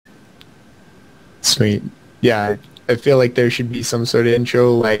Sweet. Yeah, I feel like there should be some sort of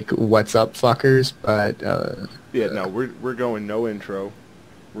intro like "What's up, fuckers," but Yeah, no, we're going no intro.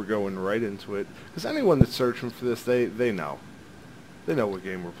 We're going right into it. Because anyone that's searching for this, they know. They know what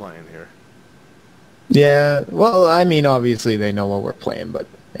game we're playing here. yeah. Well, I mean, obviously they know what we're playing, but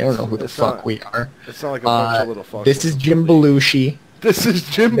they don't know who the It's fuck not. we are. It's not like a bunch of little fucks. This is looking for Jim league. Belushi. This is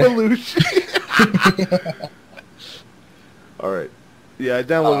Jim Belushi. All right. Yeah, I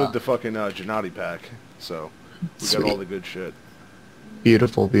downloaded the fucking Gennady pack, so we got all the good shit.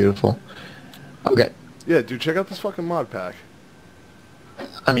 Beautiful, beautiful. Okay. Yeah, dude, check out this fucking mod pack.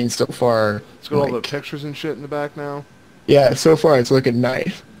 I mean, so far, It's got all the pictures and shit in the back now. yeah, so far it's looking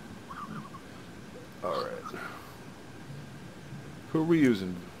nice. All right. Who are we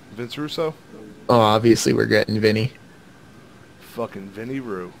using? Vince Russo? Oh, obviously we're getting Vinny. Fucking Vinny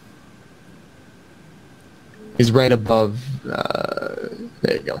Roo. He's right above.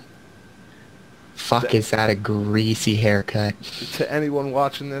 There you go. Fuck, is that a greasy haircut? To anyone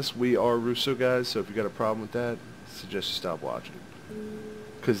watching this, we are Russo guys, so if you got a problem with that, I suggest you stop watching.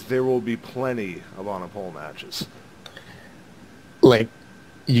 Because there will be plenty of on a pole matches. Like,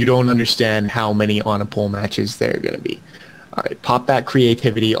 you don't understand how many on a pole matches there are going to be. All right, pop that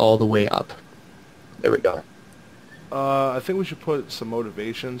creativity all the way up. There we go. I think we should put some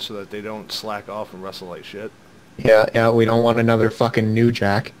motivation so that they don't slack off and wrestle like shit. Yeah, we don't want another fucking New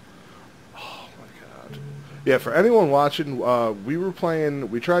Jack. Oh my god. Yeah, for anyone watching,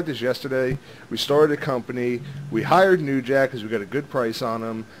 we tried this yesterday. We started a company. We hired New Jack because we got a good price on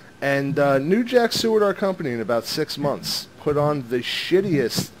him. And New Jack sued our company in about 6 months. Put on the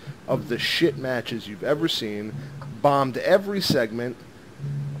shittiest of the shit matches you've ever seen. Bombed every segment.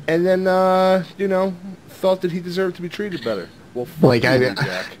 And then, thought that he deserved to be treated better. Well, fuck you, New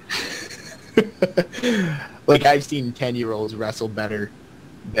Jack. Like, I've seen 10-year-olds wrestle better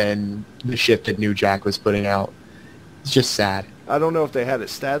than the shit that New Jack was putting out. It's just sad. I don't know if they had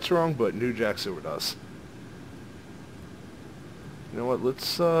his stats wrong, but New Jack sued us. You know what,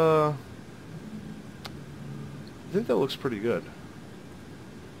 let's, I think that looks pretty good.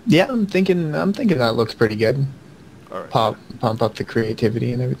 Yeah, I'm thinking that looks pretty good. All right. Pump up the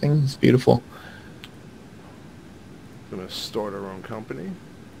creativity and everything. It's beautiful. Gonna start our own company.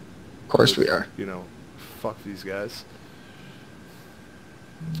 Of course we are. You know, fuck these guys.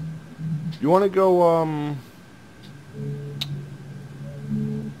 You want to go,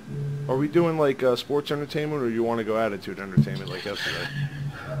 are we doing like sports entertainment, or you want to go attitude entertainment like yesterday?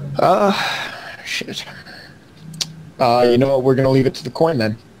 Shit. You know what? We're gonna leave it to the coin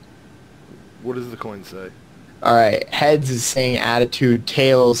then. What does the coin say? All right. Heads is saying attitude.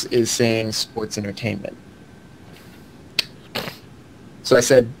 Tails is saying sports entertainment. So I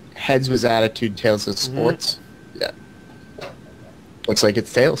said heads was attitude. Tails was sports. Yeah. Looks like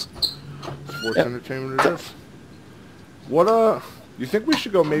it's tails. Sports entertainment it is. What you think we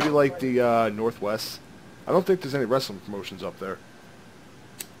should go maybe like the Northwest? I don't think there's any wrestling promotions up there.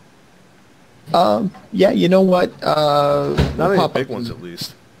 Yeah, you know what? Not any big ones, at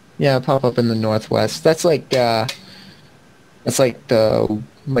least. Yeah, pop up in the Northwest. That's like the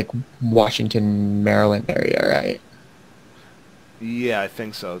Washington, Maryland area, right? Yeah, I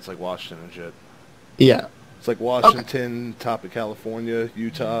think so. It's like Washington and shit. Yeah. It's like Washington, top of California,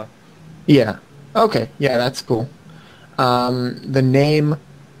 Utah. Yeah. Okay. Yeah, that's cool. The name,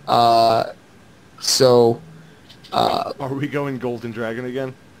 Are we going Golden Dragon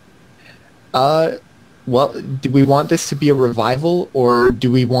again? well, do we want this to be a revival, or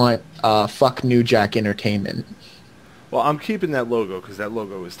do we want, fuck New Jack Entertainment? Well, I'm keeping that logo, because that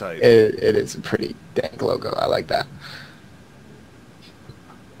logo is tight. It is a pretty dank logo. I like that.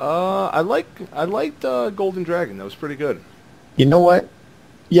 I liked Golden Dragon. That was pretty good. You know what?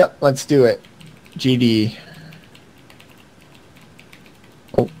 Yep, let's do it. GD.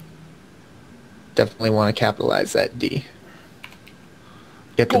 Oh. Definitely want to capitalize that D.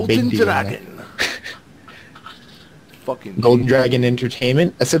 Get the Golden big D Dragon. Fucking Golden D. Dragon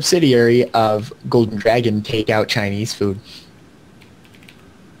Entertainment, a subsidiary of Golden Dragon Takeout Chinese Food.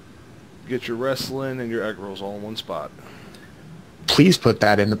 Get your wrestling and your egg rolls all in one spot. Please put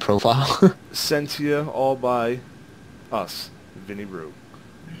that in the profile. Sent to you all by us, Vinny Roo.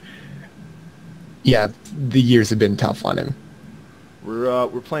 Yeah, the years have been tough on him. We're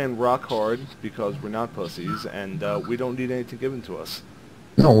playing rock hard because we're not pussies, and we don't need anything given to us.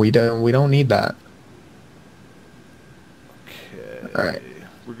 No, we don't. We don't need that. Okay. All right.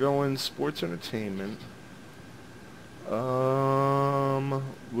 We're going sports entertainment. We'll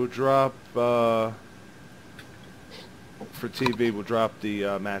drop for TV. We'll drop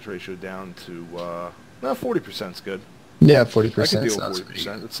the match ratio down to 40%'s good. Yeah, I 40% can deal sounds with pretty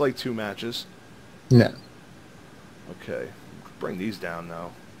 40%. good. It's like 2 matches. No. Okay, bring these down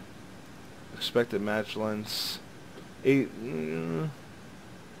now. Expected match lengths, 8.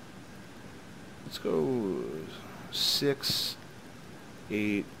 Let's go 6,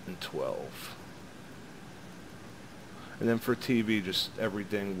 8, and 12. And then for TV, just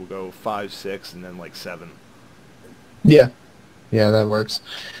everything will go 5, 6, and then like 7. Yeah. Yeah, that works.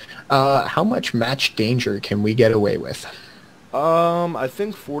 How much match danger can we get away with? I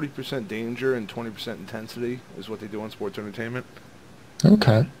think 40% danger and 20% intensity is what they do on sports entertainment.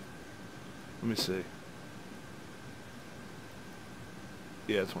 Okay. Let me see.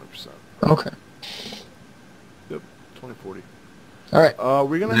 Yeah, 20%. Okay. Yep, 20-40. All right.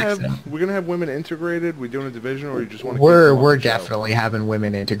 We're gonna have women integrated. We doing a division, or you just want to? We're definitely having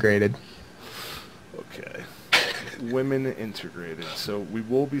women integrated. Okay. Women integrated. So we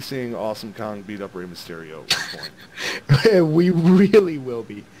will be seeing Awesome Kong beat up Rey Mysterio at one point. We really will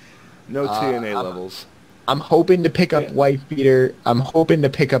be. No TNA levels. I'm hoping to pick up Wife Beater. I'm hoping to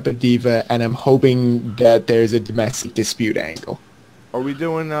pick up a Diva, and I'm hoping that there's a domestic dispute angle. Are we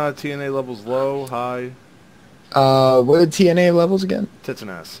doing TNA levels low, high? What are the TNA levels again? Tits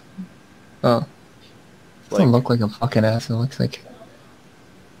and ass. Oh. Doesn't look like a fucking ass. It looks like...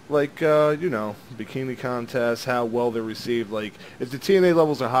 bikini contests, how well they're received. Like, if the TNA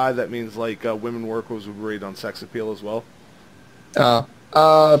levels are high, that means, women workers would rate on sex appeal as well?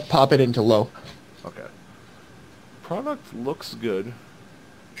 Pop it into low. Okay. Product looks good.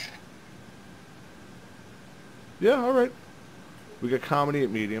 Yeah, alright. We got comedy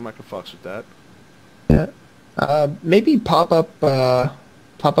at medium. I can fucks with that. Yeah. Maybe pop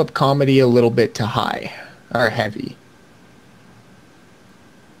up comedy a little bit to high. Or heavy.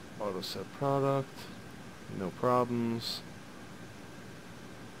 Auto set product. No problems.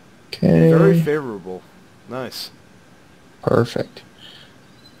 Okay. Very favorable. Nice. Perfect.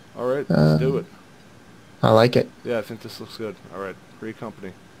 Alright, let's do it. I like it. Yeah, I think this looks good. Alright, great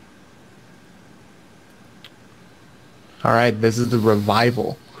company. Alright, this is the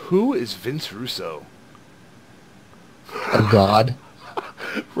revival. Who is Vince Russo? A god.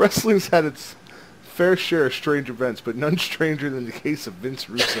 Wrestling's had its fair share of strange events, but none stranger than the case of Vince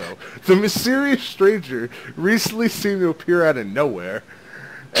Russo. The mysterious stranger recently seemed to appear out of nowhere,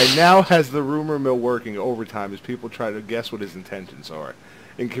 and now has the rumor mill working overtime as people try to guess what his intentions are.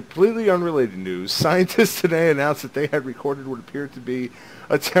 In completely unrelated news, scientists today announced that they had recorded what appeared to be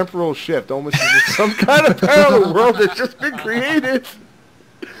a temporal shift, almost as if some kind of parallel world has just been created.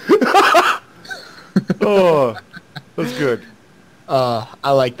 Oh, that's good.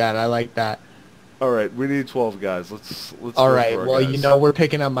 I like that. I like that. All right, we need 12 guys. Let's. All right. Well, guys. We're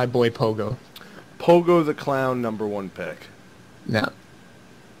picking up my boy Pogo. Pogo the Clown, number 1 pick. No.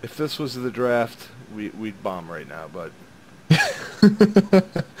 If this was the draft, we'd bomb right now, but.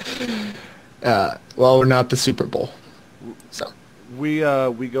 Well, we're not the Super Bowl, so we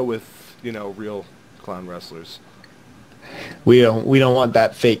go with real clown wrestlers. We don't want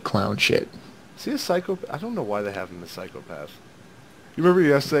that fake clown shit. Is he a psychopath? I don't know why they have him as psychopath. You remember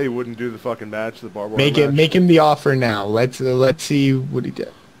yesterday he wouldn't do the fucking match, the barbed wire match? Make him the offer now. Let's see what he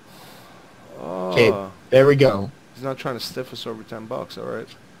did. Okay, there we go. He's not trying to stiff us over $10. All right.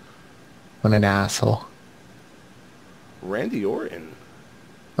 What an asshole. Randy Orton.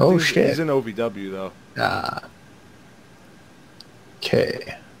 Oh shit. He's in OVW though.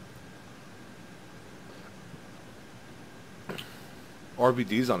 Okay.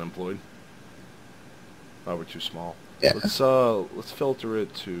 RVD's unemployed. Oh, we're too small. Yeah. Let's filter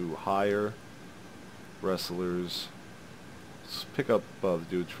it to higher wrestlers. Let's pick up the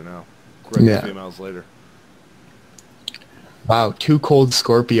dudes for now. Grab the females later. Wow, Too Cold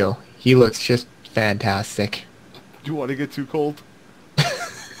Scorpio. He looks just fantastic. Do you want to get too cold?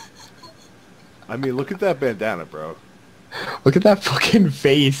 I mean, look at that bandana, bro. Look at that fucking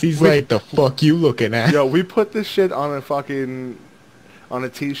face. He's like, the fuck you looking at? Yo, we put this shit on a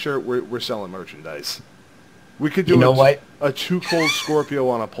t-shirt. We're selling merchandise. We could do a Too Cold Scorpio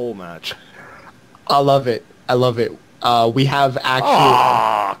on a pole match. I love it. I love it. We have actual...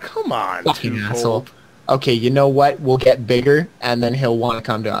 Aw, come on, fucking asshole. Okay, you know what? We'll get bigger, and then he'll want to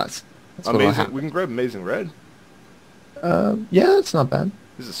come to us. Amazing. We can grab Amazing Red. Yeah, that's not bad.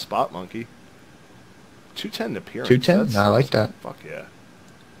 He's a spot monkey. 210 appearance. 210? I like that. Fuck yeah.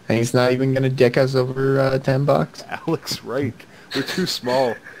 And he's not even going to dick us over $10? Alex Wright. We're too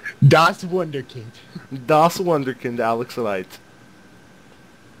small. Das Wunderkind. Das Wunderkind, Alex Wright.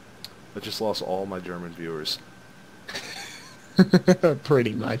 I just lost all my German viewers.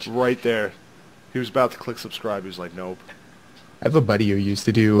 Pretty much. Right there. He was about to click subscribe. He was like, nope. I have a buddy who used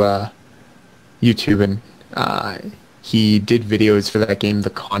to do YouTube, and he did videos for that game, The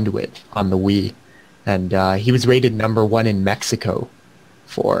Conduit, on the Wii. and he was rated #1 in Mexico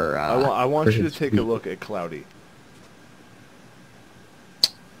for I for want you to his take a weight. look at Cloudy.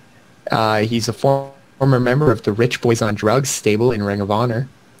 He's a former member of the Rich Boys on Drugs stable in Ring of Honor.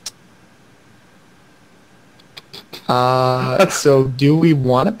 So do we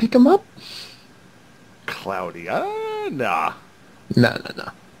want to pick him up? Cloudy. Nah. No, no,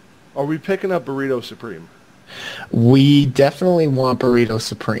 no. Are we picking up Burrito Supreme? We definitely want Burrito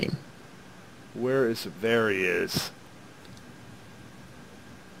Supreme. Where is it? There he is.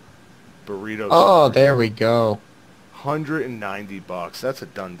 Burrito Oh, Supreme. there we go. $190. That's a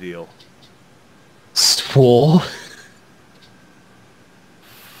done deal. Swole.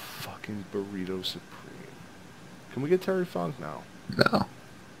 Fucking Burrito Supreme. Can we get Terry Funk now? No.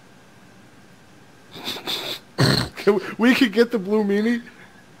 We could get the Blue Meanie?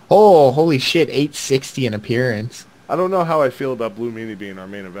 Oh, holy shit, 860 in appearance. I don't know how I feel about Blue Meanie being our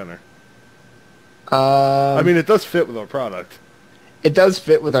main eventer. I mean, it does fit with our product. It does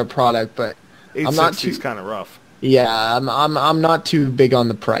fit with our product, but I'm not 860 is too. kind of rough. Yeah, I'm not too big on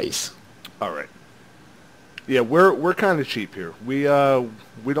the price. All right. Yeah, we're kind of cheap here. We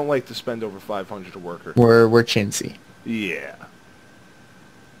don't like to spend over 500 a worker. We're chintzy. Yeah.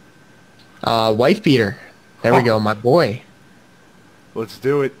 Wife beater. There we go, my boy. Let's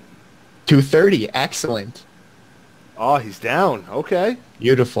do it. 230, excellent. Oh, he's down. Okay.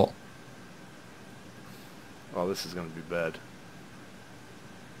 Beautiful. Oh, this is gonna be bad.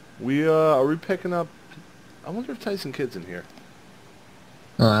 Are we picking up? I wonder if Tyson Kidd's in here.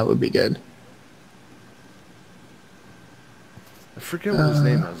 Oh, that would be good. I forget what his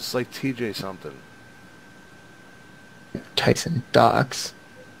name is. It's like TJ something. Tyson Docks.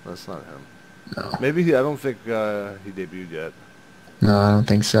 That's not him. No. Maybe I don't think he debuted yet. No, I don't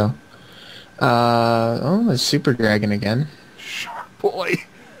think so. Oh, it's Super Dragon again. Shark Boy.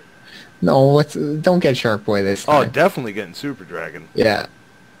 No, don't get Shark Boy this Oh, time. definitely getting Super Dragon. Yeah.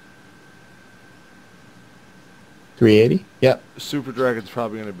 380? Yep. Super Dragon's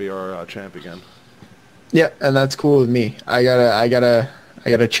probably gonna be our champ again. Yep, and that's cool with me. I got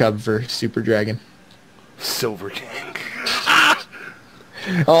a chub for Super Dragon. Silver King.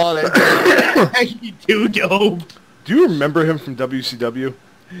 Oh, that's too dope. Do you remember him from WCW?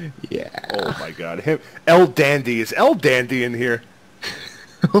 Yeah. Oh my God, him. El Dandy. Is El Dandy in here?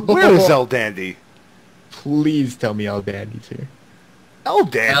 Where is El Dandy? Please tell me El Dandy's here. El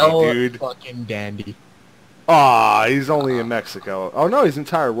Dandy, El dude. fucking Dandy. Ah, he's only in Mexico. Oh no, he's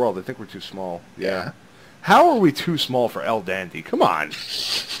entire world. I think we're too small. Yeah. How are we too small for El Dandy? Come on.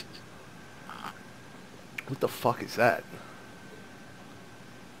 What the fuck is that?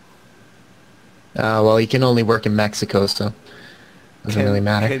 Well, he can only work in Mexico, so doesn't really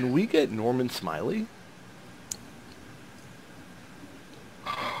matter. Can we get Norman Smiley?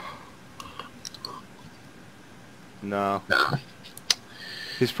 No. No.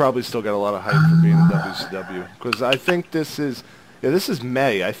 He's probably still got a lot of hype for being in WCW. Because I think this is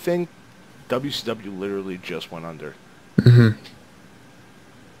May. I think WCW literally just went under. Mm-hmm.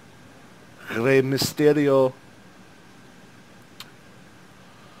 Rey Mysterio.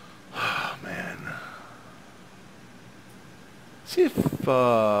 Oh, man. See if,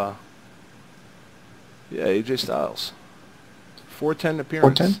 yeah, AJ Styles. 410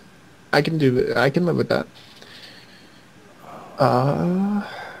 appearance. 410? I can do it. I can live with that.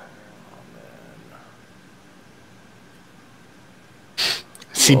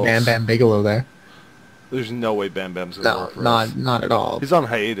 See Bam Bam Bigelow there. There's no way Bam Bam's gonna No, work for us. not at all. He's on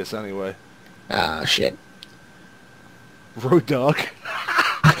hiatus anyway. Ah, shit. Road Dogg.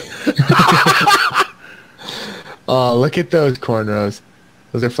 Oh, look at those cornrows.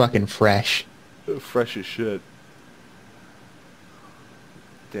 Those are fucking fresh. Fresh as shit.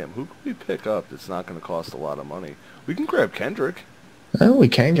 Damn, who can we pick up that's not going to cost a lot of money? We can grab Kendrick. Oh, we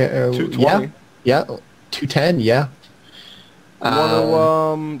can get... 220. Yeah, 210, yeah.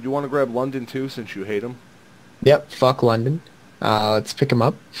 You want to grab London too, since you hate him? Yep, fuck London. Let's pick him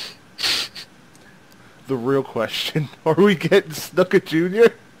up. The real question, are we getting Snooker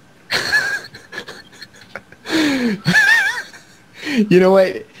Jr.? You know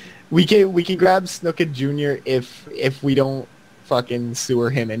what? We can grab Snuka Jr. if we don't fucking sewer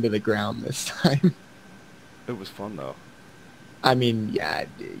him into the ground this time. It was fun though. I mean, yeah.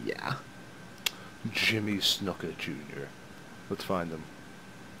 Jimmy Snuka Jr. Let's find him.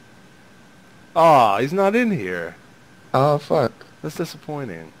 Ah, he's not in here. Oh, fuck. That's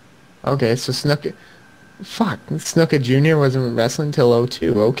disappointing. Okay, so Snuka... Fuck, Snuka Jr. wasn't wrestling till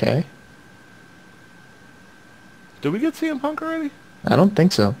 '02, okay. Did we get CM Punk already? I don't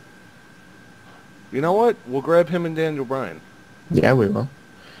think so. You know what? We'll grab him and Daniel Bryan. Yeah, we will.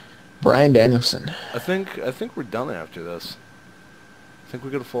 Brian Danielson. I think we're done after this. I think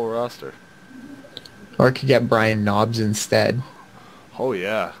we got a full roster. Or I could get Brian Knobs instead. Oh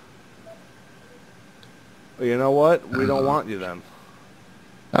yeah. Well, you know what? We don't want you then.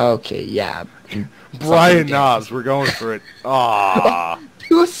 Okay, yeah. Brian Knobs, we're going for it. Ah.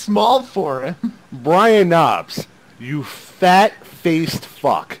 Too small for him. Brian Knobs, you fat-faced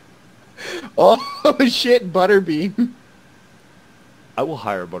fuck. Oh, shit, Butterbean. I will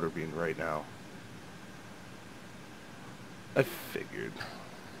hire Butterbean right now. I figured.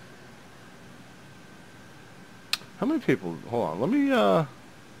 How many people? Hold on, let me,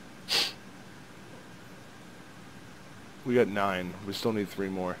 we got 9. We still need 3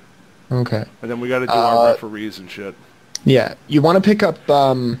 more. Okay. And then we got to do our referees and shit. Yeah, you want to pick up,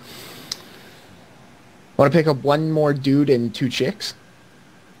 want to pick up one more dude and 2 chicks?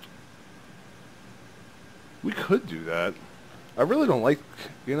 We could do that. I really don't like,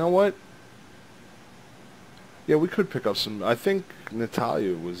 you know what? Yeah, we could pick up some, I think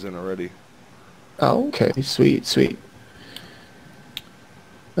Natalia was in already. Oh, okay, sweet, sweet.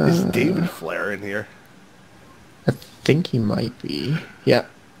 Is David Flair in here? I think he might be. Yeah,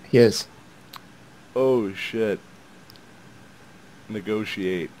 he is. Oh, shit.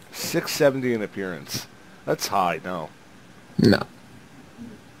 Negotiate. 670 in appearance. That's high, no. No.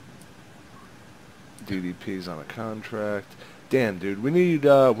 DDP's on a contract. Damn, dude, we need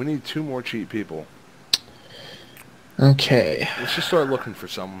 2 more cheap people. Okay. Let's just start looking for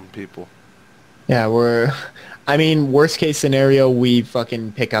some people. Yeah, I mean, worst case scenario, we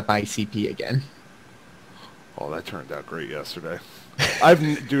fucking pick up ICP again. Oh, that turned out great yesterday.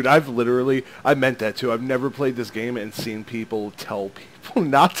 Dude, I meant that too. I've never played this game and seen people tell people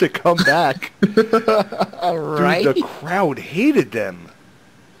not to come back. Right? Dude, the crowd hated them.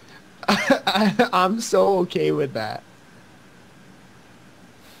 I'm so okay with that.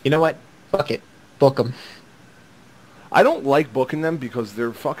 You know what? Fuck it. Book them. I don't like booking them because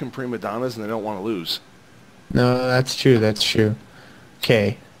they're fucking prima donnas and they don't want to lose. No, that's true. That's true.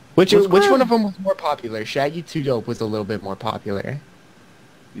 Okay. Which one of them was more popular? Shaggy 2 Dope was a little bit more popular.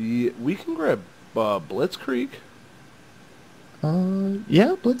 Yeah, we can grab Blitzkrieg.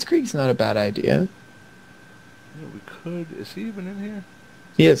 Yeah, Blitzkrieg's not a bad idea. Yeah, we could. Is he even in here?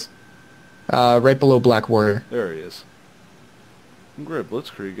 He is. Right below Black Warrior. There he is. We can grab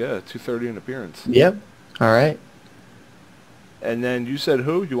Blitzkrieg, yeah, 230 in appearance. Yep. All right. And then you said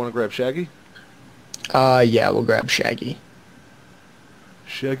who? You want to grab Shaggy? Yeah, we'll grab Shaggy.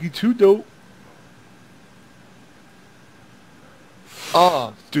 Shaggy 2 Dope.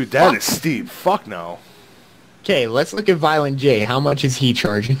 Oh, dude, that is steep. Fuck no. Okay, let's look at Violent J. How much is he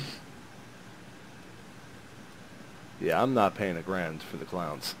charging? Yeah, I'm not paying $1,000 for the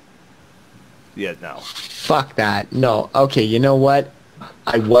clowns. Yeah, no. Fuck that. No. Okay, you know what?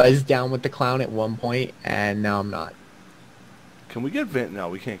 I was down with the clown at one point, and now I'm not. Can we get No,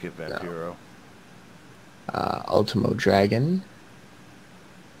 we can't get Vampiro. No. Ultimo Dragon.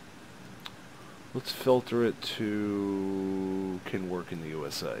 Let's filter it to can work in the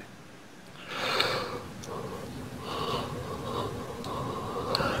USA.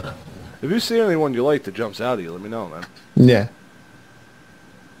 If you see anyone you like that jumps out at you, let me know, man. Yeah.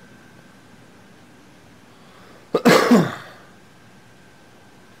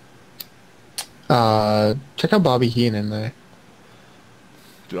 Check out Bobby Heenan there.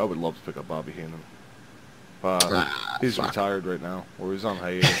 Dude, I would love to pick up Bobby Heenan. He's retired right now, or he's on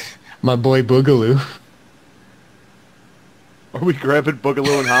hiatus. My boy Boogaloo. Are we grabbing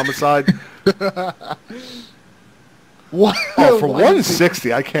Boogaloo and Homicide? What? Oh, for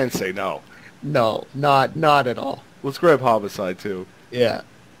 160, I can't say no. No, not at all. Let's grab Homicide, too. Yeah.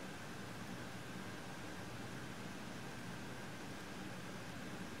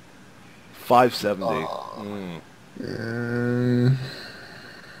 $570. Oh.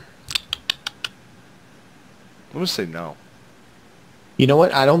 I'm going to say no. You know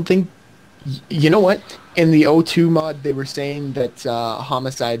what? I don't think... You know what? In the O2 mod, they were saying that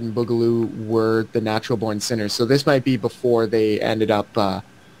Homicide and Boogaloo were the natural born sinners. So this might be before they ended up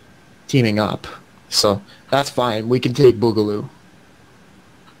teaming up. So that's fine. We can take Boogaloo.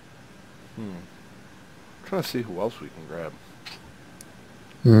 I'm trying to see who else we can grab.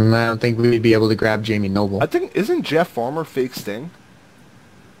 I don't think we'd be able to grab Jamie Noble. I think... Isn't Jeff Farmer fake Sting?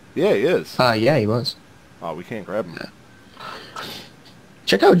 Yeah, he is. Yeah, he was. Oh, we can't grab him.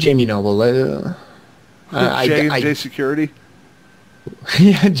 Check out Jamie Noble. J&J Security?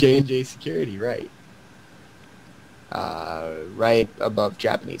 Yeah, J&J Security, right. Right above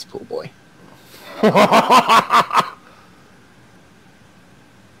Japanese Pool Boy.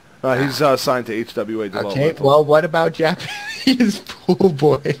 He's signed to HWA Development. Okay, well, what about Japanese Pool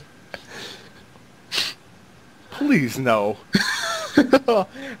Boy? Please, no.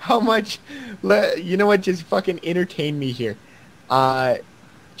 How much? You know what? Just fucking entertain me here. Uh,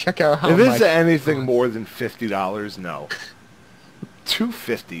 check out how If it's much it anything costs. more than $50, no.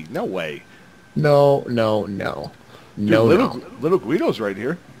 250, no way. No, no, no, Dude, no, no. little Guido's right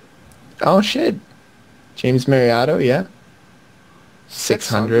here. Oh shit. James Mariotto, yeah.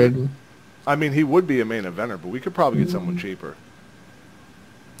 600. 600. I mean, he would be a main eventer, but we could probably get someone cheaper.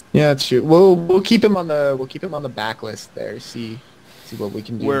 Yeah, that's true. We'll keep him on the backlist there. See what we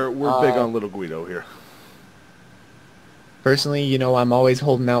can do. We're big on little Guido here. Personally, I'm always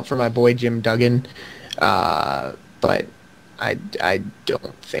holding out for my boy Jim Duggan, but I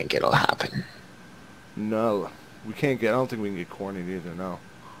don't think it'll happen. No, we can't get. I don't think we can get corny either. No.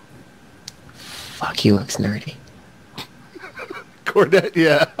 Fuck, he looks nerdy. Cornette,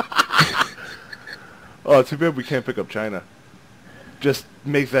 yeah. Oh, too bad we can't pick up China. Just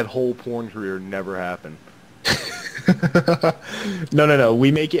make that whole porn career never happen. No.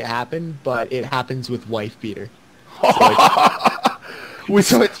 We make it happen, but it happens with wife beater.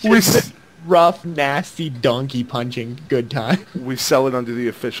 So it's just a rough, nasty donkey punching good time. We sell it under the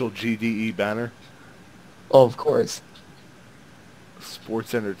official GDE banner. Oh, of course.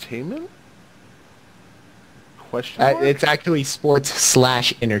 Sports entertainment? Question mark? It's actually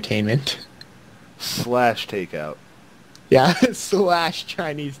sports/entertainment. Slash takeout. Yeah, /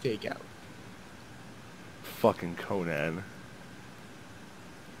 Chinese takeout. Fucking Conan.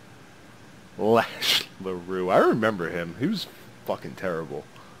 Lash LaRue. I remember him. He was fucking terrible.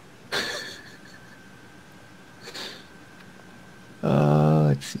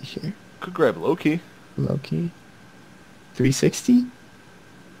 Let's see here. Could grab Loki. Loki. 360?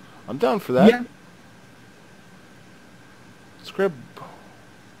 I'm down for that. Yeah. Let's grab...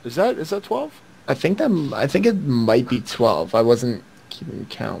 Is that 12? I think it might be 12. I wasn't keeping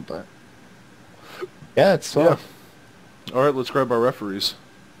count, but yeah, it's 12. Yeah. All right, let's grab our referees.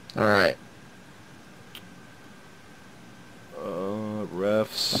 All right.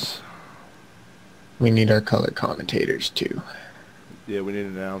 Refs. We need our color commentators too. Yeah, we need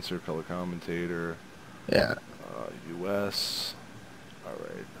an announcer, color commentator. Yeah. U.S. All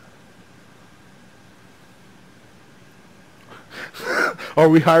right. Are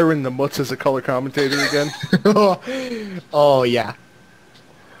we hiring the Mutz as a color commentator again? Oh yeah.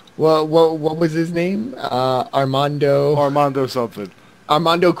 Well, what was his name? Armando something.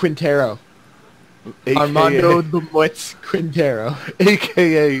 Armando Quintero. AKA, Armando the Mutz Quintero.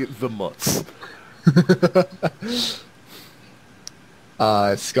 AKA the Mutz.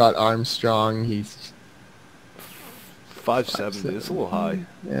 Scott Armstrong. He's 570. It's a little high.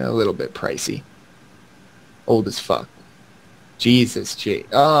 Yeah, a little bit pricey. Old as fuck. Jesus, gee.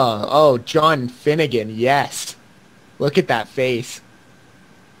 Oh, John Finnegan. Yes. Look at that face.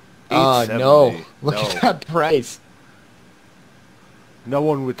 Oh, no. Look at that price. No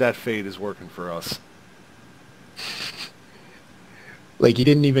one with that fade is working for us. Like, he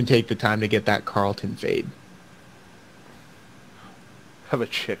didn't even take the time to get that Carlton fade. Have a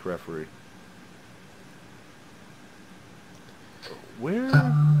chick referee.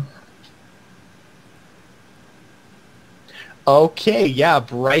 Where? Okay, yeah,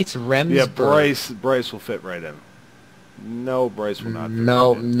 Bryce Remsburg. Yeah, Bryce will fit right in. No, Bryce will not fit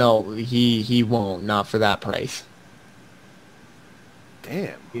No, right in. no, he won't. Not for that price.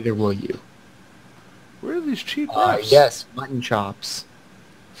 Damn. Neither will you. Where are these cheap refs? Yes, mutton chops.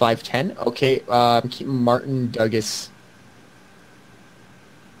 510? Okay, I'm keeping Martin Douglas.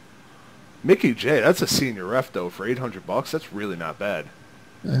 Mickey J, that's a senior ref though for $800. That's really not bad.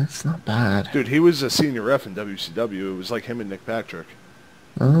 That's not bad. Dude, he was a senior ref in WCW. It was like him and Nick Patrick.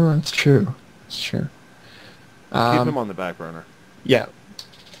 Oh, that's true. That's true. Keep him on the back burner. Yeah.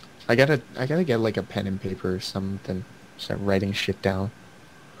 I gotta get like a pen and paper or something. Start writing shit down.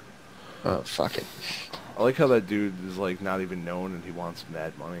 Oh, fuck it. I like how that dude is like not even known and he wants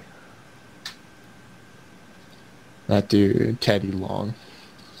mad money. That dude, Teddy Long.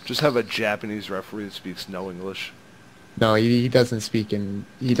 Just have a Japanese referee that speaks no English. No, he doesn't speak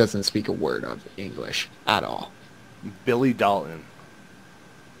a word of English at all. Billy Dalton.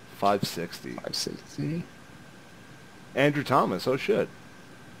 560. 560. Andrew Thomas, oh shit.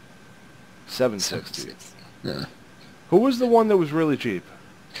 760. Yeah. Who was the one that was really cheap?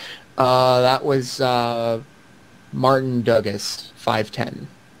 That was Martin Douglas, 510.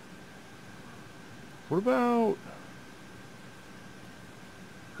 What about...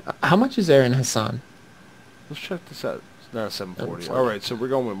 How much is Aaron Hassan? Let's check this out. It's not 740. 740. Alright, so we're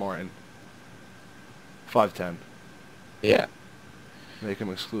going with Martin. 510. Yeah. Make him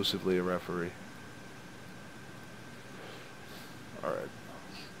exclusively a referee. Alright.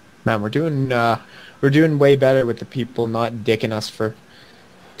 Man, we're doing way better with the people not dicking us for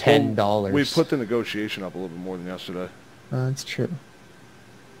Well, we $10. put the negotiation up a little bit more than yesterday. That's true.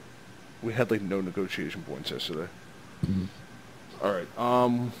 We had like no negotiation points yesterday. Mhm. All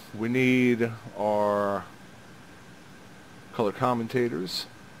right. We need our color commentators,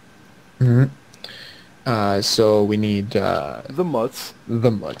 Mhm. So we need the Mutts. the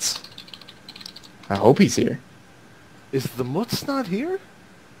Mutts. I hope he's here. Is the Mutts not here?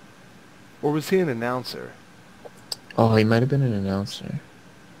 Or was he an announcer? Oh, he might have been an announcer.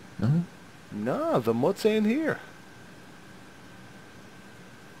 No? Nah, the Mutts ain't here.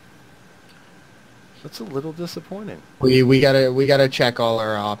 That's a little disappointing. We gotta check all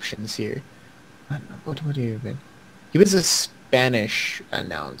our options here. I don't know, what would he have been? He was a Spanish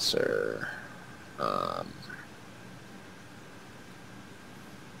announcer. Um,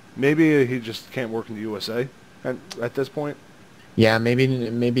 Maybe he just can't work in the USA at this point. yeah,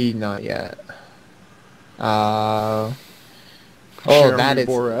 maybe not yet. Uh, oh, that Jeremy is.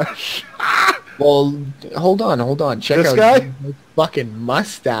 Borash. Well, hold on. Check This out guy? his fucking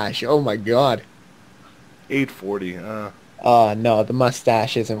mustache. Oh my god. 840. No, the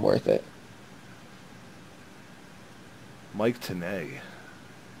mustache isn't worth it. Mike Tenay.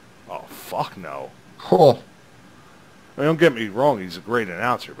 Oh, fuck no. Oh, I mean, don't get me wrong, he's a great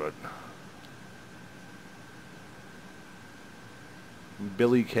announcer, but...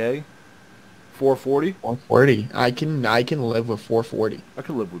 Billy Kay? 440? 440. I can live with 440. I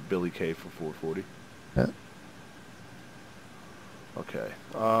could live with Billy Kay for 440. Yeah. Okay.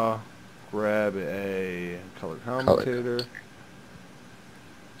 Grab a color Color. commentator.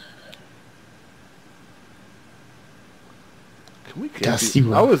 Can we get Dusty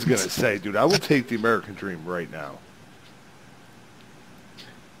I was Rhodes. going to say, dude, I will take the American Dream right now.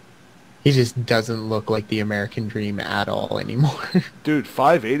 He just doesn't look like the American Dream at all anymore. Dude,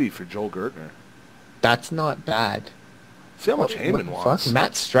 580 for Joel Gertner. That's not bad. See how much What Heyman the wants. fuck?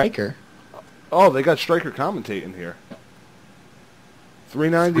 Matt Stryker. Oh, they got Stryker commentating here.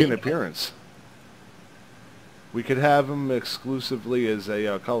 390 an appearance. We could have him exclusively as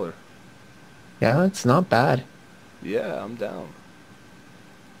a color. Yeah, it's not bad. Yeah, I'm down.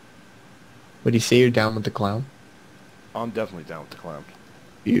 Would you say you're down with the clown? I'm definitely down with the clown.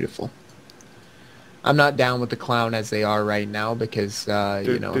 Beautiful. I'm not down with the clown as they are right now because They're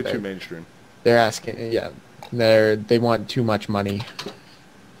too they're mainstream. asking, yeah, they want too much money.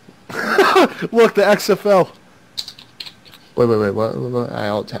 Look, the XFL. Wait, what? I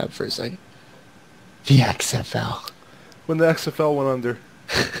alt tab for a second. The XFL. When the XFL went under.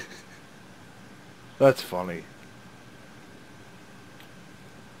 That's funny.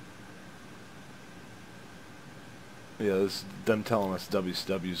 Yeah, this is them telling us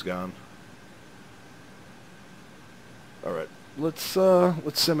WCW's gone. All right, let's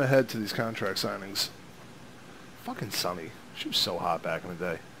sim ahead to these contract signings. Fucking Sunny, she was so hot back in the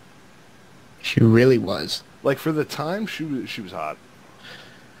day. She really was. Like for the time, she was hot.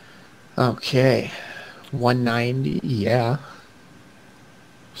 Okay. 190, yeah.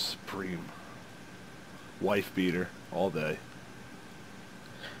 Supreme. Wife beater all day.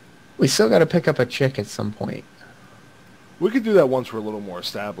 We still got to pick up a chick at some point. We could do that once we're a little more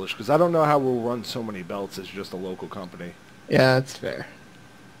established, because I don't know how we'll run so many belts as just a local company. Yeah, that's fair.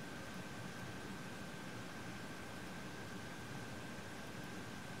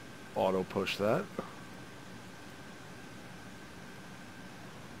 Auto push that.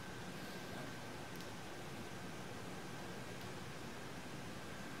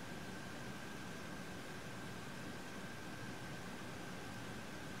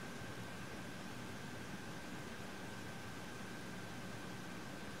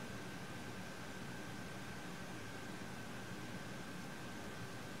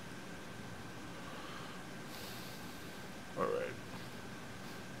 All right.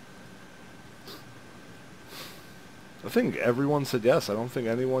 I think everyone said yes. I don't think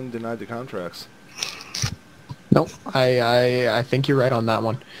anyone denied the contracts. Nope. I think you're right on that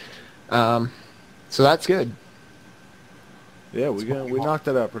one. So that's good. Yeah, we knocked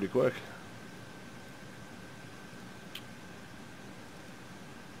that out pretty quick.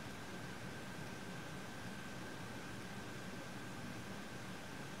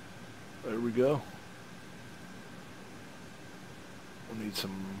 There we go. We'll need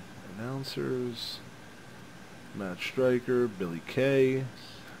some announcers. Matt Stryker, Billy Kay.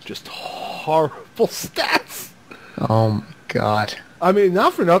 Just horrible stats. Oh my god. I mean,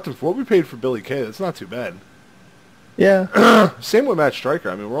 not for nothing. For what we paid for Billy Kay, that's not too bad. Yeah. Same with Matt Stryker.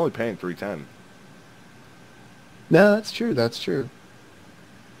 I mean, we're only paying $310. No, that's true. That's true.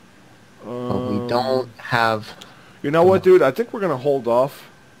 But we don't have... You know what, dude? I think we're going to hold off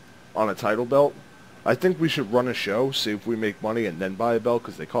on a title belt. I think we should run a show, see if we make money, and then buy a belt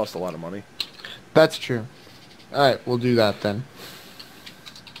because they cost a lot of money. That's true. All right, we'll do that then.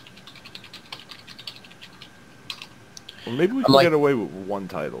 Or maybe we I'm can like, get away with one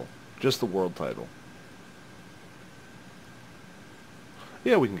title, just the world title.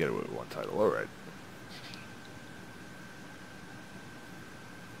 Yeah, we can get away with one title. All right.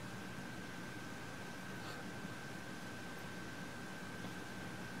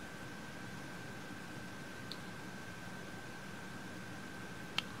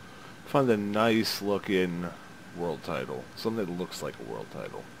 Find a nice looking world title. Something that looks like a world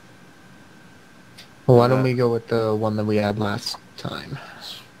title. well, And why don't that, we go with the one that we had last time?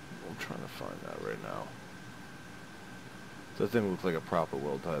 I'm trying to find that right now. That thing looks like a proper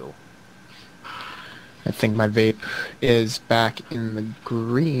world title. I think my vape is back in the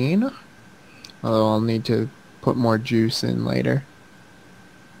green. Although I'll need to put more juice in later.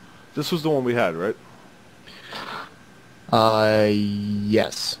 This was the one we had, right?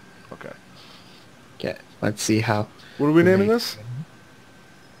 Yes. Okay. Okay, let's see how. What are we the naming vape- this?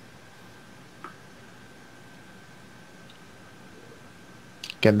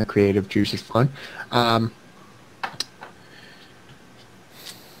 Getting the creative juices flowing.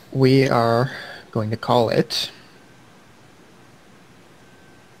 We are going to call it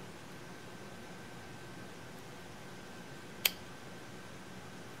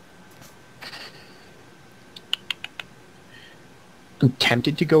I'm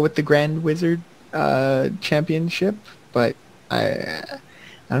tempted to go with the Grand Wizard Championship, but I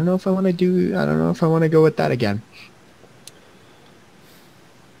don't know if I want to do. I don't know if I want to go with that again.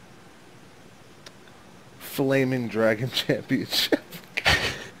 Flaming Dragon Championship.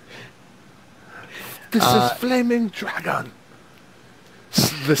 This is Uh, Flaming Dragon.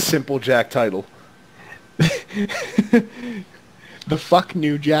 The Simple Jack title. the Fuck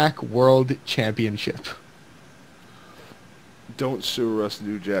New Jack World Championship. Don't sue us,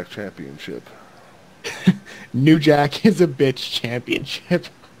 New Jack Championship. New Jack is a bitch championship.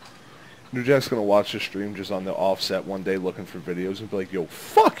 New Jack's gonna watch the stream just on the offset one day looking for videos and be like, yo,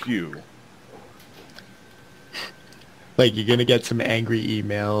 fuck you. Like, you're gonna get some angry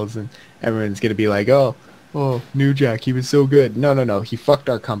emails and everyone's gonna be like, oh, New Jack, he was so good. No, he fucked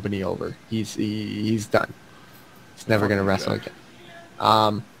our company over. He's done. He's never Fuck gonna New wrestle Jack.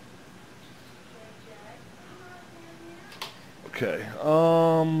 again. Okay,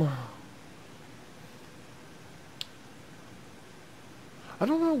 I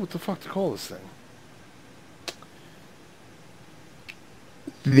don't know what the fuck to call this thing.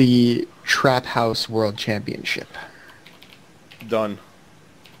 The Trap House World Championship. Done.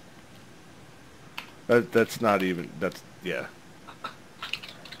 That's not even, that's, yeah.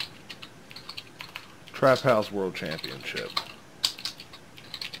 Trap House World Championship.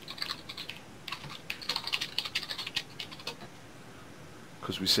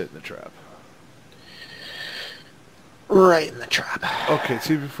 Because we sit in the trap. Right in the trap. Okay,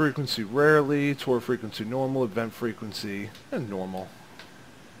 TV frequency rarely, tour frequency normal, event frequency and normal.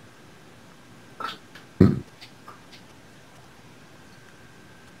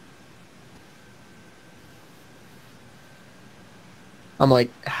 I'm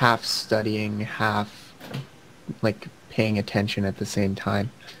like half studying, half like paying attention at the same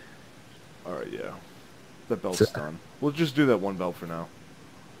time. Alright, yeah. That belt's So, done. We'll just do that one belt for now.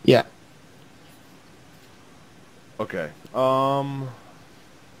 yeah. Okay.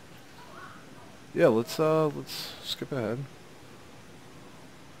 Yeah, let's skip ahead.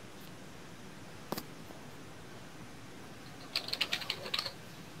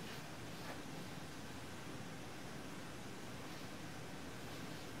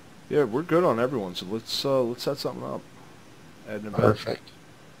 Yeah, we're good on everyone, so let's set something up. Add an event. Perfect.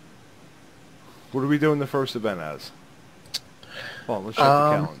 What are we doing the first event as? Hold on, let's check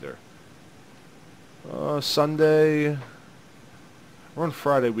the calendar. Sunday. We're on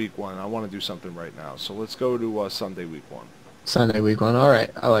Friday week 1. I want to do something right now, so let's go to Sunday week 1. Sunday week 1. All right,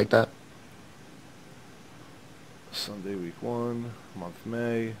 I like that. Sunday week 1, month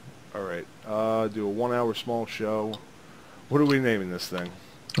May. All right, do a 1-hour small show. What are we naming this thing?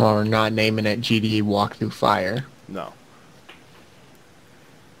 Well, we're not naming it GDE Walk Through Fire. No.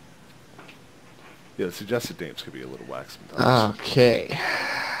 Yeah, the suggested names could be a little whack sometimes. Okay.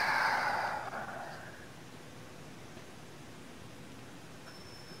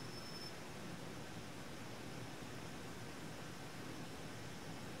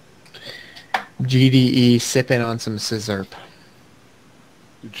 GDE sipping on some scissor.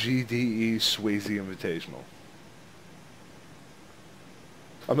 GDE Swayze Invitational.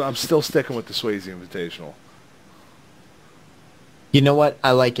 I'm still sticking with the Swayze Invitational. You know what?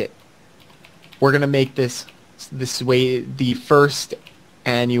 I like it. we're gonna make this way the first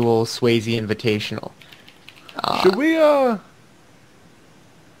annual Swayze Invitational. Should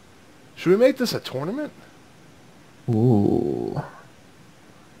we make this a tournament? Ooh,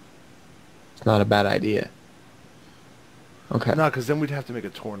 it's not a bad idea. Okay. No, because then we'd have to make a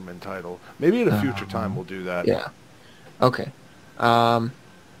tournament title. Maybe at a future time we'll do that. Yeah. Okay. So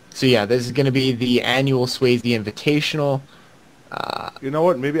yeah, this is gonna be the annual Swayze Invitational. You know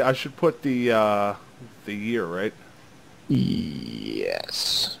what? Maybe I should put the year, right?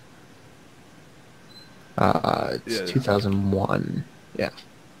 Yes. It's Yeah. 2001. Yeah.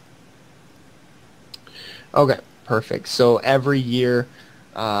 Okay, perfect. So every year,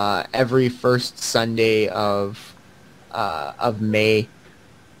 every first Sunday of May,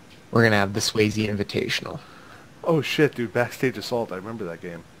 we're gonna have the Swayze Invitational. Oh shit, dude! Backstage Assault. I remember that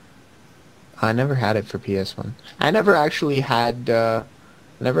game. I never had it for PS1. I never actually had. I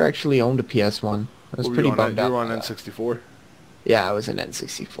never actually owned a PS1. I was What were pretty you on? bummed You out. were on by that. N64. Yeah, I was an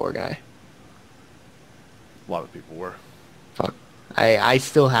N64 guy. A lot of people were. Fuck. I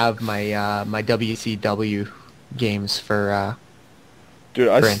still have my my WCW games for Dude,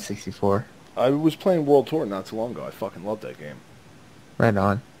 N64. I was playing World Tour not too long ago. I fucking loved that game. Right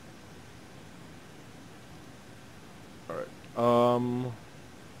on. All right.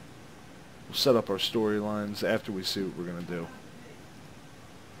 We'll set up our storylines after we see what we're gonna do.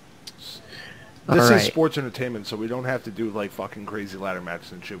 This is Alright. sports entertainment, so we don't have to do like fucking crazy ladder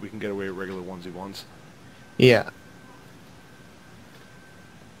matches and shit. We can get away with regular onesie ones. Yeah.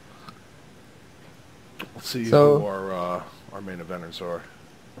 Let's see So- who our main eventers are.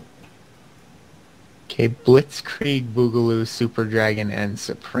 Okay, Blitzkrieg, Boogaloo, Super Dragon, and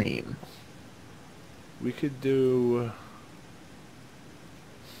Supreme. We could do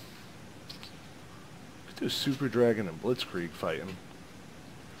Super Dragon and Blitzkrieg fighting.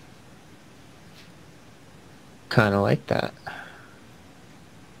 Kind of like that.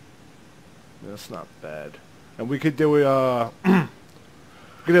 That's not bad. And we could do we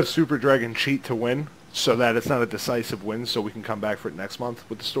could have Super Dragon cheat to win, so that it's not a decisive win, so we can come back for it next month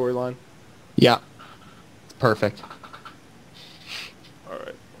with the storyline. Yeah. It's perfect. All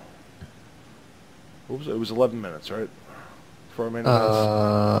right. What was it? It was 11 minutes, right? For our main events.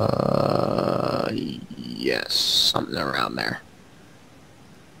 Yes, something around there.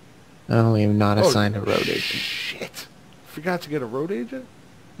 I don't even not assigned a road agent. Shit. Forgot to get a road agent?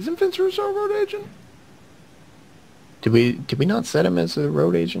 Isn't Vince Russo a road agent? Did we not set him as a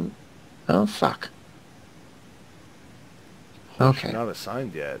road agent? Oh fuck. Okay. Not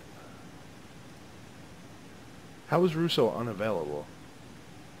assigned yet. How is Russo unavailable?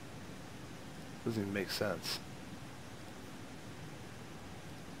 Doesn't even make sense.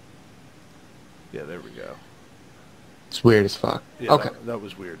 Yeah, there we go. It's weird as fuck. Yeah, Okay. that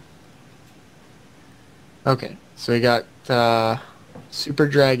was weird. Okay. So we got Super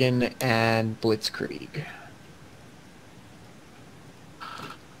Dragon and Blitzkrieg.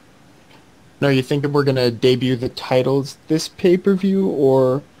 No, you think we're gonna debut the titles this pay-per-view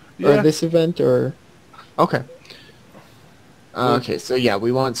or Yeah. this event or? Okay. Okay, so yeah, we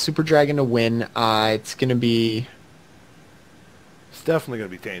want Super Dragon to win. It's gonna be It's definitely going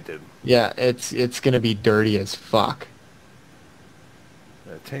to be tainted. it's gonna be dirty as fuck.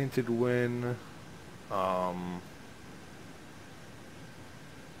 Tainted win. I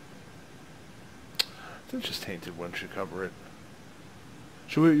think just tainted win should cover it.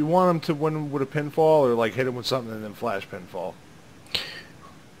 You want him to win with a pinfall or like hit him with something and then flash pinfall?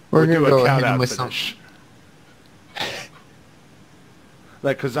 We're Or gonna do a go count hit him out with finish.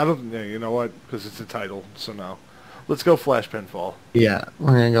 Like, because I don't, you know what? Because it's a title, so no. Let's go flash pinfall. Yeah,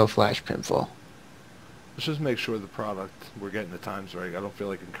 we're gonna go flash pinfall. Let's just make sure the product, we're getting the times right. I don't feel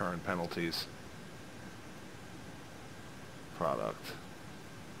like incurring penalties. Product.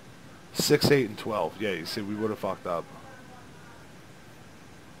 6, 8, and 12. Yeah, you see, we would have fucked up.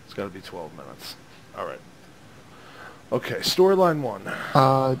 It's got to be 12 minutes. All right. Okay, storyline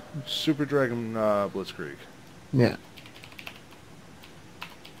 1. Super Dragon Blitzkrieg. Yeah.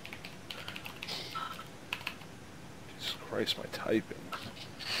 Jesus Christ, my typing.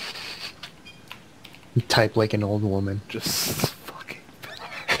 You type like an old woman. Just fucking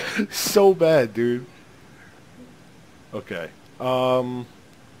bad. So bad, dude. Okay. Let's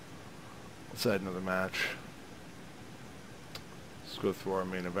add another match. Let's go through our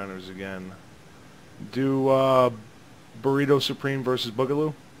main eventers again. Do Burrito Supreme versus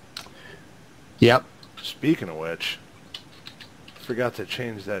Boogaloo. Yep. Speaking of which, forgot to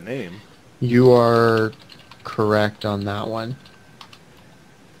change that name. You are correct on that one.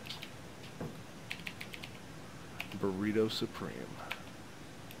 Burrito Supreme.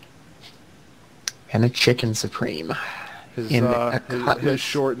 And a chicken supreme His in a his cutlass.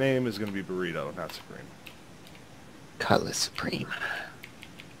 short name is going to be Burrito, not Supreme. Cutlass supreme.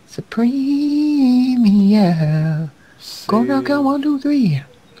 Supreme, yeah. Go now, go, Save 1, 2, 3.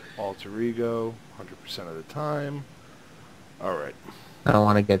 alter ego 100% of the time. All right. I don't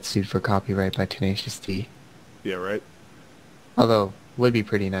want to get sued for copyright by Tenacious D. Yeah, right. Although, would be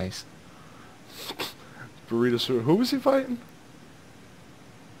pretty nice. Burrito. Who was he fighting?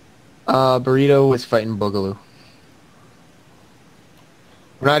 Burrito was fighting Boogaloo.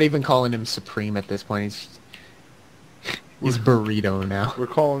 We're not even calling him Supreme at this point. He's Burrito now. We're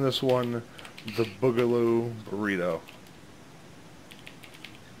calling this one the Boogaloo Burrito.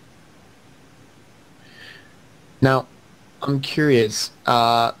 Now, I'm curious,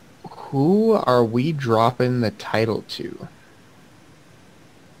 who are we dropping the title to?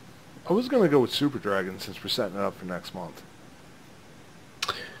 I was going to go with Super Dragon since we're setting it up for next month.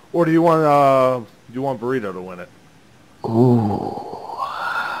 Or do you want Burrito to win it? Ooh.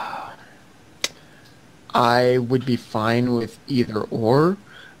 I would be fine with either or,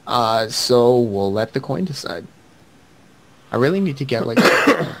 so we'll let the coin decide. I really need to get, like,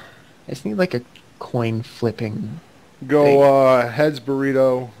 I just need, like, a coin flipping Go thing. heads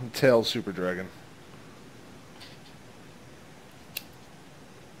Burrito, tails Super Dragon.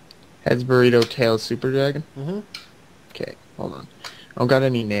 Heads Burrito, tails Super Dragon? Mm-hmm. Okay, hold on. I don't got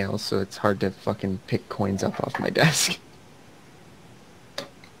any nails, so it's hard to fucking pick coins up off my desk.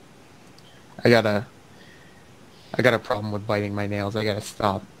 I got a problem with biting my nails. I gotta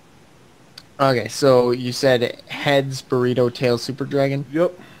stop. Okay, so you said heads, burrito, tails, super dragon?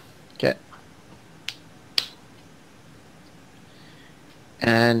 Yep. Okay.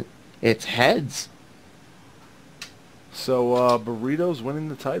 And it's heads. So Burrito's winning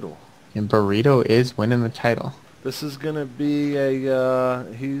the title. And burrito is winning the title. This is gonna be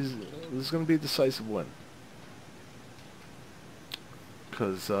this is gonna be a decisive win.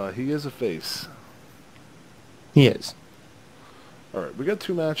 Because he is a face. He is. All right, we got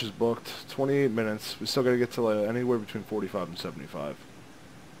 2 matches booked, 28 minutes. We still got to get to anywhere between 45 and 75.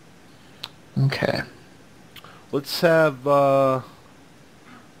 Okay. Let's have,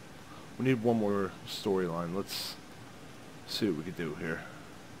 we need one more storyline. Let's see what we can do here.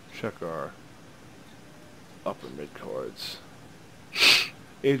 Check our upper mid cards.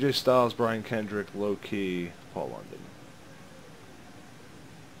 AJ Styles, Brian Kendrick, Low Key, Paul London.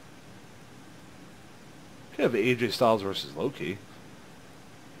 You have AJ Styles versus Low Key.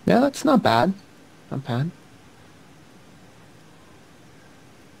 Yeah, that's not bad. Not bad.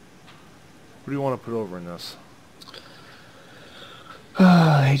 What do you want to put over in this?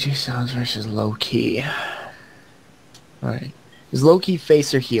 AJ Styles versus Low Key. Alright. Is Low Key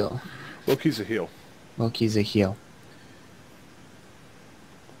face or heel? Low Key's a heel. Low Key's a heel.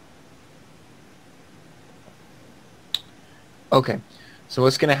 Okay. So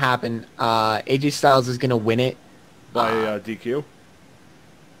what's gonna happen? AJ Styles is gonna win it. By DQ?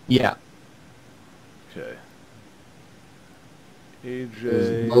 Yeah. Okay.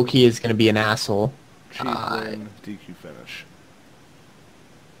 AJ... Low Key is gonna be an asshole. Cheap win, DQ finish.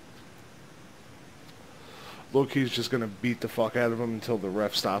 Low Key's just gonna beat the fuck out of him until the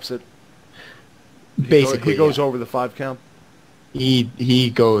ref stops it. Basically, he goes yeah. over the 5 count. He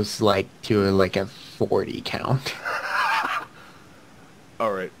goes like to like a 40 count.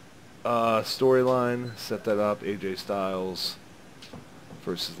 All right. Storyline. Set that up. AJ Styles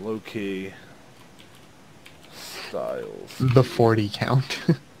versus Low Key. Styles. The 40 count.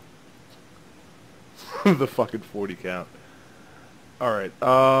 The fucking 40 count. All right.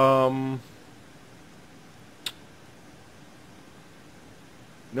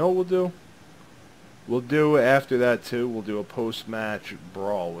 You know what we'll do? We'll do after that too. We'll do a post-match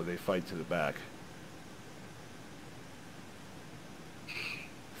brawl where they fight to the back.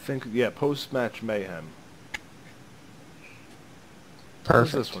 Post-match mayhem.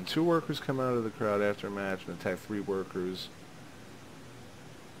 Perfect. What's this one? 2 workers come out of the crowd after a match and attack 3 workers.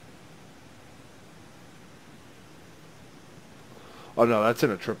 Oh no, that's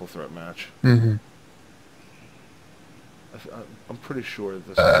in a triple threat match. Mm-hmm. I'm pretty sure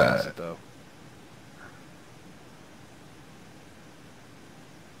this is it though.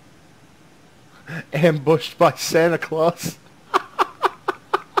 Ambushed by Santa Claus.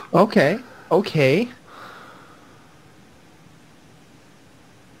 Okay. Okay.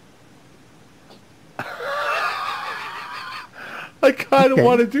 I kind of Okay.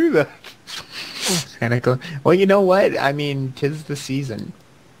 want to do that. Santa Claus. Well, you know what? I mean, 'tis the season.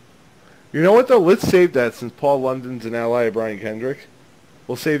 You know what though? Let's save that since Paul London's an ally of Brian Kendrick.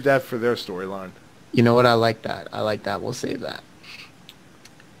 We'll save that for their storyline. You know what? I like that. I like that. We'll save that.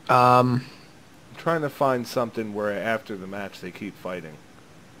 I'm trying to find something where after the match they keep fighting.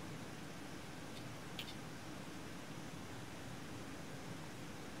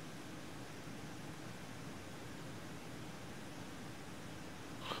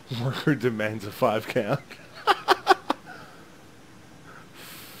 Worker demands a 5 count.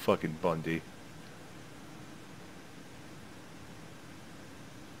 Fucking Bundy.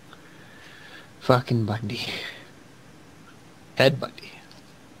 Fucking Bundy. Ted Bundy.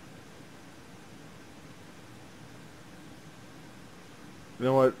 You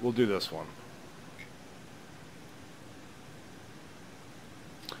know what? We'll do this one.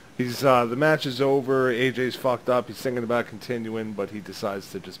 The match is over. AJ's fucked up. He's thinking about continuing, but he decides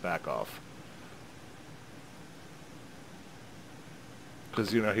to just back off.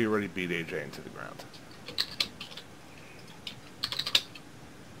 Because, he already beat AJ into the ground.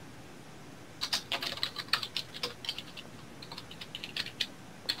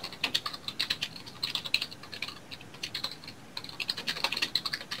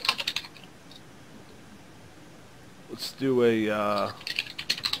 Let's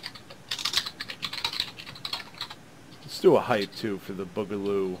do a hype too for the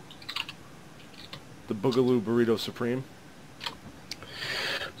Boogaloo Burrito Supreme.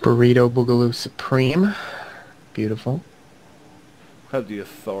 Burrito Boogaloo Supreme. Beautiful. Have the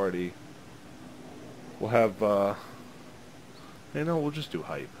authority. We'll have we'll just do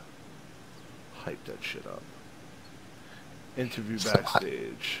hype. Hype that shit up. Interview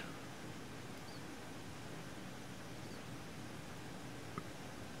backstage.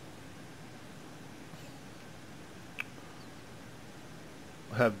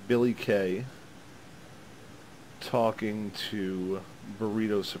 Have Billy Kay talking to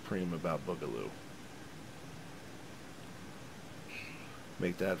Burrito Supreme about Boogaloo.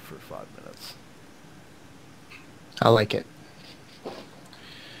 Make that for 5 minutes. I like it.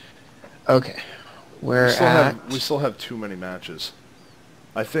 Okay. We still have too many matches.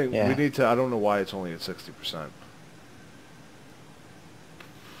 I think we need to... I don't know why it's only at 60%.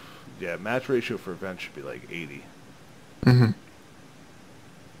 Yeah, match ratio for events should be like 80. Mm-hmm.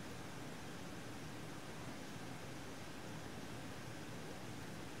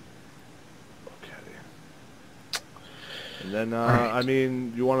 And then, right. I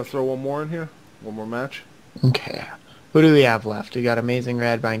mean, you want to throw one more in here? One more match? Okay. Who do we have left? We got Amazing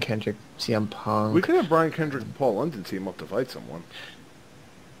Red, Brian Kendrick, CM Punk. We could have Brian Kendrick and Paul London team up to fight someone.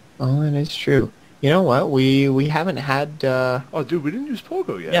 Oh, that is true. You know what? We haven't had... Oh, dude, we didn't use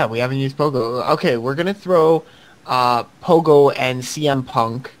Pogo yet. Yeah, we haven't used Pogo. Okay, we're going to throw Pogo and CM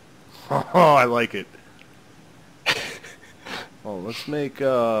Punk. Oh, I like it. Oh, let's make...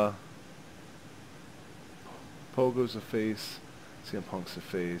 Pogo's a face. CM Punk's a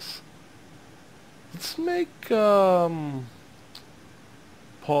face. Let's make Paul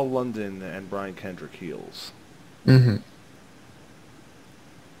London and Brian Kendrick heels. Mm-hmm.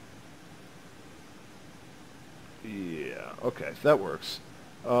 Yeah, okay, that works.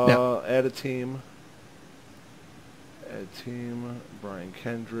 Yeah. Add a team. Add team. Brian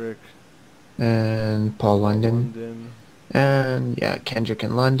Kendrick. And Paul London. And, yeah, Kendrick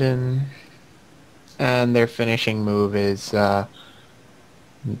and London. And their finishing move is Tower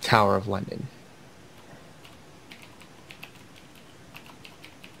of London.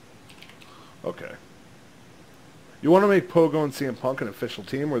 Okay. You want to make Pogo and CM Punk an official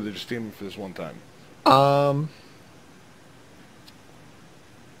team, or they're just teaming for this one time?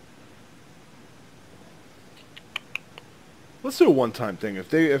 Let's do a one-time thing.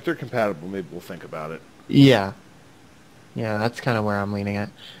 If they're compatible, maybe we'll think about it. Yeah. Yeah, that's kind of where I'm leaning at.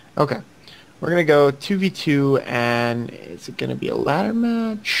 Okay. We're going to go 2v2, and is it going to be a ladder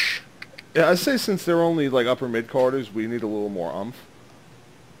match? Yeah, I'd say since they're only like upper mid-carders, we need a little more umph.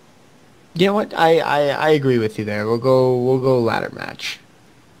 You know what? I agree with you there. We'll go ladder match.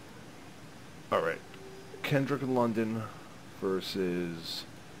 All right. Kendrick and London versus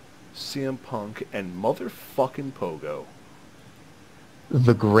CM Punk and motherfucking Pogo.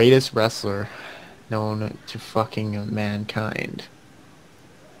 The greatest wrestler known to fucking mankind.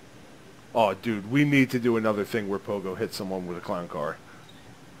 Oh, dude, we need to do another thing where Pogo hits someone with a clown car.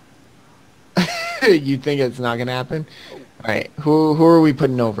 You think it's not gonna happen? All right, who are we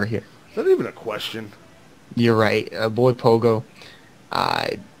putting over here? Is that even a question? You're right, boy Pogo.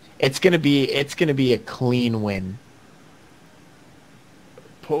 It's gonna be a clean win.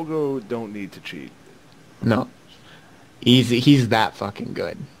 Pogo don't need to cheat. No, he's that fucking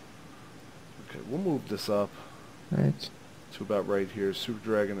good. Okay, we'll move this up. All right. To about right here. Super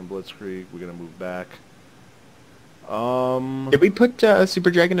Dragon and Blitzkrieg. We're gonna move back. Did we put Super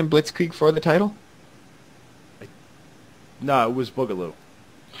Dragon and Blitzkrieg for the title? No, it was Boogaloo.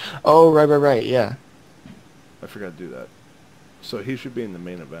 Oh, right, yeah. I forgot to do that. So he should be in the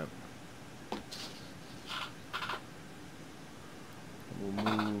main event. We'll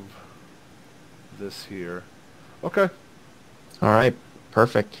move this here. Okay, All right,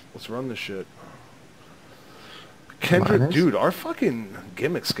 perfect. let's run this shit. Come on, Kendrick, dude, our fucking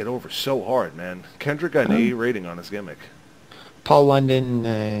gimmicks get over so hard, man. Kendrick got an A rating on his gimmick. Paul London,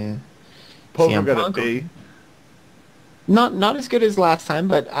 Pogo CM got a Punk. B. Not as good as last time,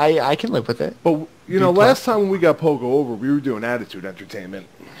 but I can live with it. But, you B know, plus. last time when we got Pogo over, we were doing Attitude Entertainment.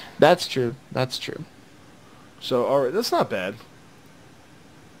 That's true. That's true. So, alright, that's not bad.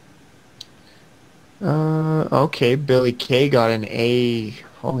 Okay. Billy Kay got an A.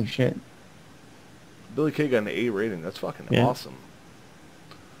 Holy shit. Billy Kay got an A rating. That's fucking Yeah. awesome.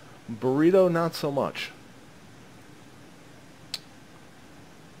 Burrito, not so much.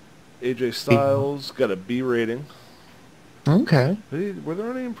 AJ Styles got a B rating. Okay. Were there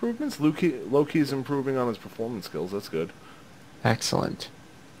any improvements? Loki's improving on his performance skills. That's good. Excellent.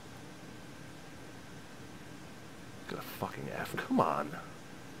 Got a fucking F. Come on.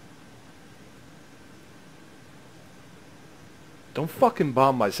 Don't fucking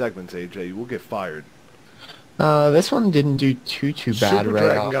bomb my segments, AJ. You will get fired. This one didn't do too bad Super right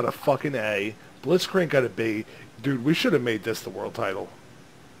Dragon off. got a fucking A. Blitzcrank got a B. Dude, we should have made this the world title.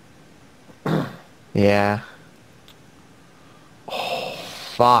 Yeah.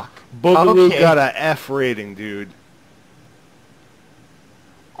 Fuck. Boogaloo Okay. got a F rating, dude.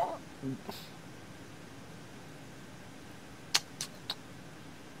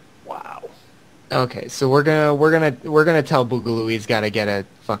 Wow. Okay, so we're gonna tell Boogaloo he's gotta get a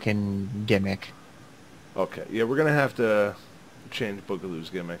fucking gimmick. Okay, yeah, we're gonna have to change Boogaloo's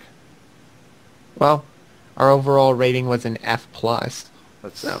gimmick. Well, our overall rating was an F plus.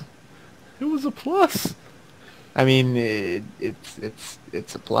 That's No. It was a plus. I mean, it's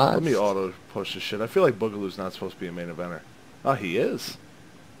a plus. Let me auto push this shit. I feel like Boogaloo's not supposed to be a main eventer. Oh, he is.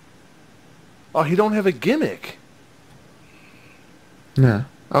 Oh, he don't have a gimmick. No.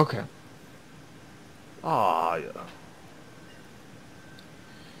 Okay. Ah, yeah.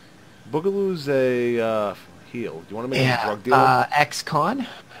 Boogaloo's a heel. Do you want to make him a drug dealer? Ex-con?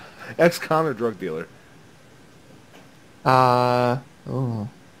 Ex-con or drug dealer? Oh.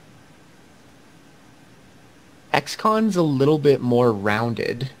 Ex-con's a little bit more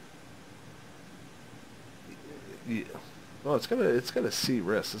rounded. Yeah. Oh, it's got a C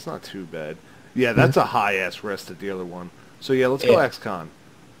wrist. It's not too bad. Yeah, that's a high ass wrist, the dealer one. So yeah, let's go Yeah. ex-con.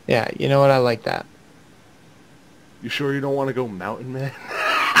 Yeah, you know what? I like that. You sure you don't want to go mountain man?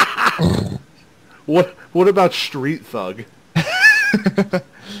 What about street thug?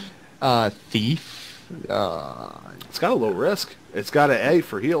 Thief. It's got a low risk. It's got an A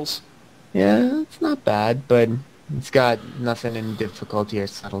for heels. Yeah, it's not bad, but it's got nothing in difficulty or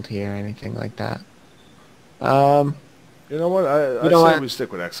subtlety or anything like that. You know what? I You know say what? we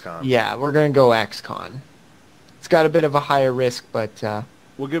stick with ex-con. Yeah, we're gonna go ex-con. It's got a bit of a higher risk, but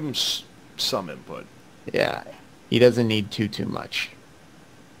We'll give him some input. yeah, he doesn't need too much.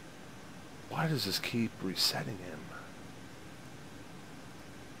 Why does this keep resetting him?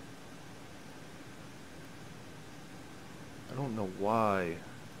 I don't know why.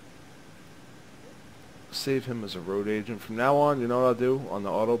 Save him as a road agent. From now on, you know what I'll do? On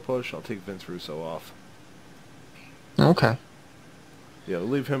the auto push, I'll take Vince Russo off. Okay. Yeah, we'll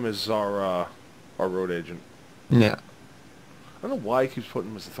leave him as our road agent. Yeah. I don't know why he keeps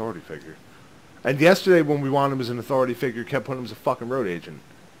putting him as authority figure. And yesterday when we wanted him as an authority figure, kept putting him as a fucking road agent.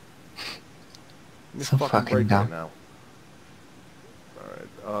 Let me So fucking fucking break that dumb. now.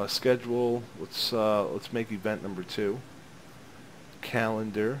 Alright, schedule. Let's make event number 2.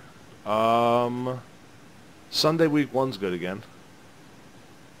 Calendar. Sunday week 1's good again.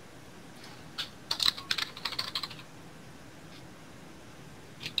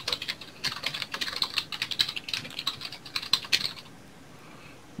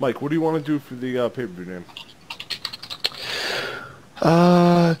 Mike, what do you want to do for the pay-per-view name?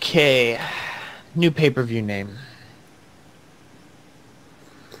 Okay. New pay-per-view name.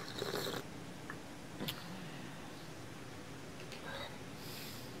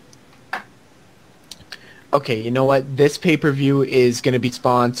 Okay, you know what? This pay-per-view is going to be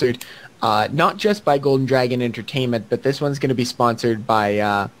sponsored not just by Golden Dragon Entertainment, but this one's going to be sponsored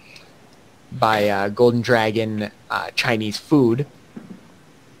by Golden Dragon Chinese food.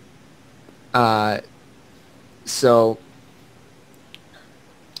 So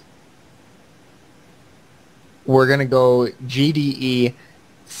we're gonna go GDE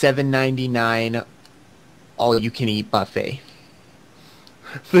 $7.99 all you can eat buffet.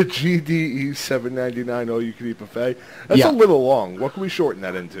 The GDE 7.99 all you can eat buffet. That's a Yeah. little long. What can we shorten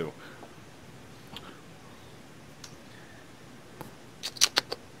that into?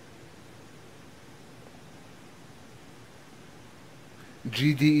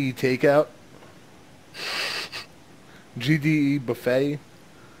 GDE takeout. GDE buffet.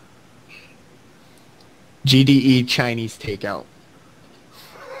 GDE Chinese takeout.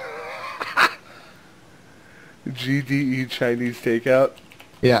 GDE Chinese takeout.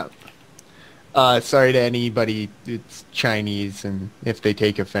 Yeah. Sorry to anybody it's Chinese, and if they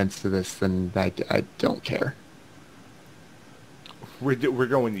take offense to this, then I don't care. We're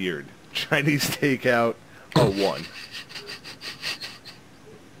going weird. Chinese takeout. Oh, one.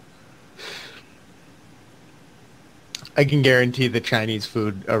 I can guarantee the Chinese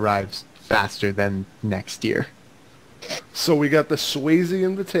food arrives faster than next year. So we got the Swayze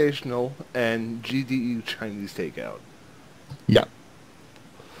Invitational and GDE Chinese takeout. Yeah.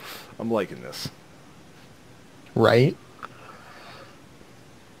 I'm liking this. Right?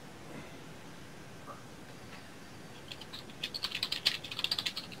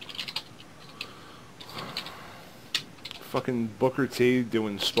 Fucking Booker T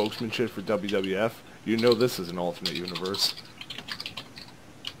doing spokesmanship for WWF. You know this is an alternate universe.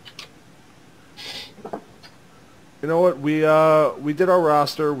 You know what? We did our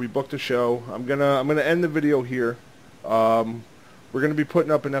roster. We booked a show. I'm gonna end the video here. We're gonna be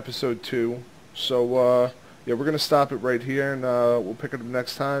putting up an episode 2. So yeah, we're gonna stop it right here, and we'll pick it up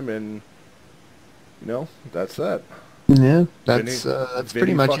next time. And you know, that's that. Yeah, Vinny, that's Vinny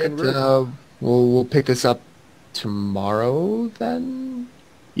pretty much fucking it. Rick. We'll pick this up tomorrow then.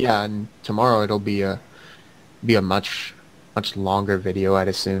 Yeah, and tomorrow it'll be a much longer video, I'd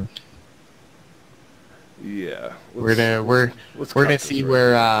assume. Yeah. We're gonna let's we're cut gonna this see right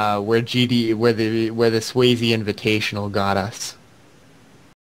here. where GD where the Swayze Invitational got us.